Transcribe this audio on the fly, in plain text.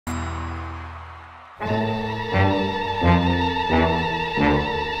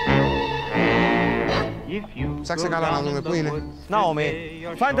Saksi kalanalunge puine. Naomi,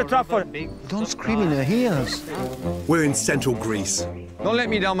 find the truffle. Don't scream in her ears. We're in central Greece, Don't let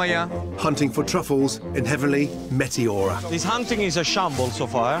me down, Maya. hunting for truffles in heavenly Meteora. This hunting is a shambles so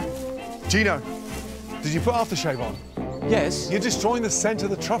far. Gino, did you put aftershave on? Yes. You're destroying the scent of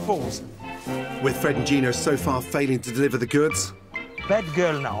the truffles. With Fred and Gino so far failing to deliver the goods, Bad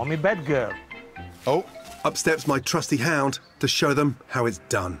girl, Naomi, bad girl. Oh, up steps my trusty hound to show them how it's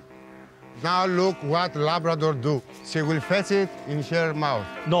done. Now look what Labrador do. She will fetch it in her mouth.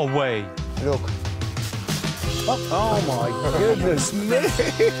 No way. Look. Oh my goodness me!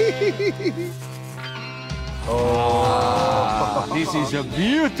 This is a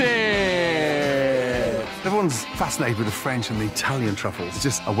beauty. Everyone's fascinated with the French and the Italian truffles. It's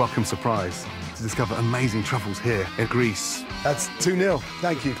just a welcome surprise to discover amazing truffles here in Greece. that's 2-0.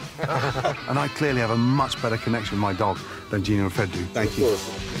 Thank you. And I clearly have a much better connection with my dog than Gino and Fred do. Thank you.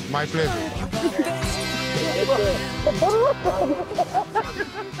 My pleasure.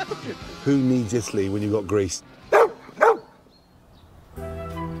 Who needs Italy when you've got Greece?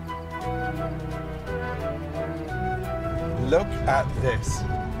 Look at this.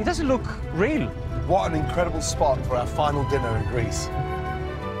 It doesn't look real. What an incredible spot for our final dinner in Greece.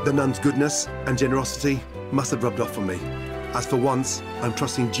 The nun's goodness and generosity must have rubbed off on me. As for once, I'm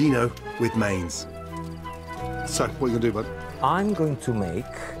trusting Gino with mains. So, what are you going to do, bud? I'm going to make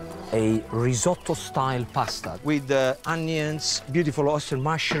a risotto-style pasta with onions, beautiful oyster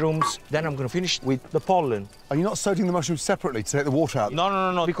mushrooms. Then I'm going to finish with the pollen. Are you not soaking the mushrooms separately to take the water out?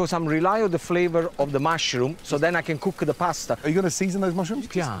 No, because I'm rely on the flavor of the mushroom, so then I can cook the pasta. Are you going to season those mushrooms?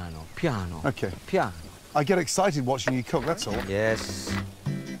 Piano, piano. Okay. Piano. I get excited watching you cook, that's all. Yes.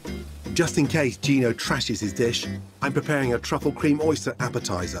 Just in case Gino trashes his dish, I'm preparing a truffle cream oyster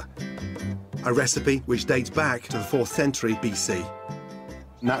appetizer. A recipe which dates back to the 4th century BC.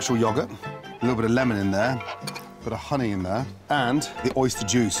 Natural yogurt, a little bit of lemon in there, bit of honey in there, and the oyster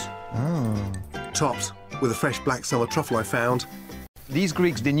juice. Topped with a fresh black summer truffle I found, These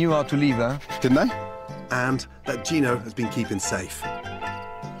Greeks, they knew how to live, huh? Didn't they? and that Gino has been keeping safe.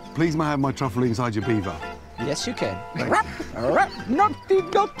 Please may I have my truffle inside your beaver? Yes, you can. Naughty,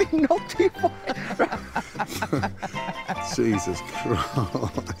 naughty, naughty. Jesus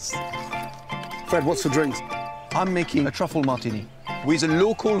Christ. Fred, what's for drinks? I'm making a truffle martini with a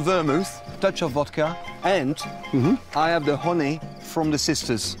local vermouth, touch of vodka, and I have the honey from the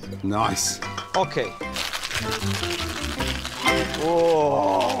sisters. Nice. Okay.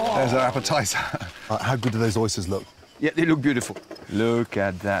 There's our appetizer. How good do those oysters look? Yeah, they look beautiful. Look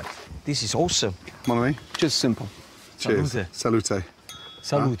at that. This is awesome. Mon ami? Just simple. Cheers. Salute. Salute.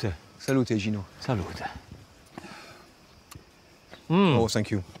 Salute. Salute, Gino. Salute. Oh,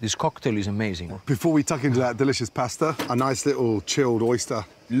 thank you. This cocktail is amazing. Before we tuck into that delicious pasta, a nice little chilled oyster.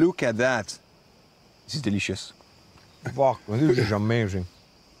 Look at that. This is delicious. Fuck, this is amazing.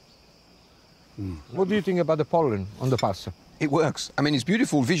 What do you think about the pollen on the pasta? It works. I mean, it's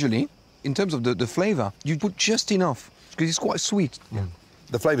beautiful visually. In terms of the flavor, you put just enough because it's quite sweet. Yeah.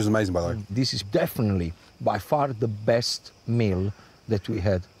 The flavour's amazing, by the way. This is definitely, by far, the best meal that we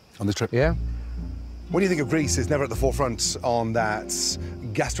had. On this trip. Yeah? When you think of Greece, it's never at the forefront on that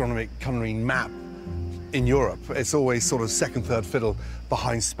gastronomic culinary map in Europe. It's always sort of second, third fiddle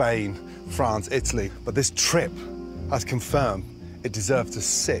behind Spain, France, Italy. But this trip has confirmed it deserves to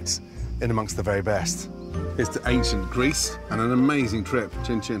sit in amongst the very best. It's to ancient Greece and an amazing trip.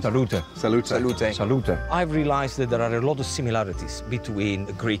 Chin chin. Salute. Salute. Salute. Salute. I've realized that there are a lot of similarities between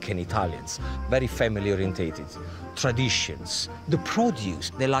Greek and Italians. Very family-orientated. Traditions. The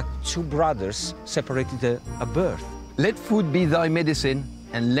produce, they're like two brothers separated at birth. Let food be thy medicine,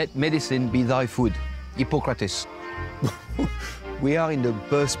 and let medicine be thy food. Hippocrates. We are in the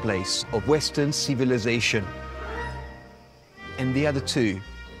birthplace of Western civilization. And the other two,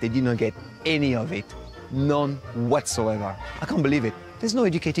 they did not get any of it. None whatsoever. I can't believe it. There's no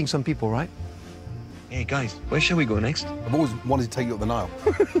educating some people, right? Hey, guys, where shall we go next? I've always wanted to take you up the Nile.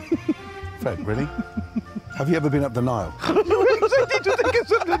 Fred, really? Have you ever been up the Nile? Excited to take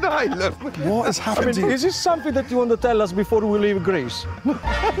us up the Nile. What has happened to you? Is this something that you want to tell us before we leave Greece?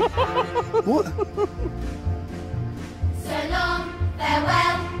 What? So long,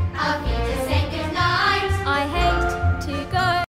 farewell, auf Wiedersehen, good night. I hate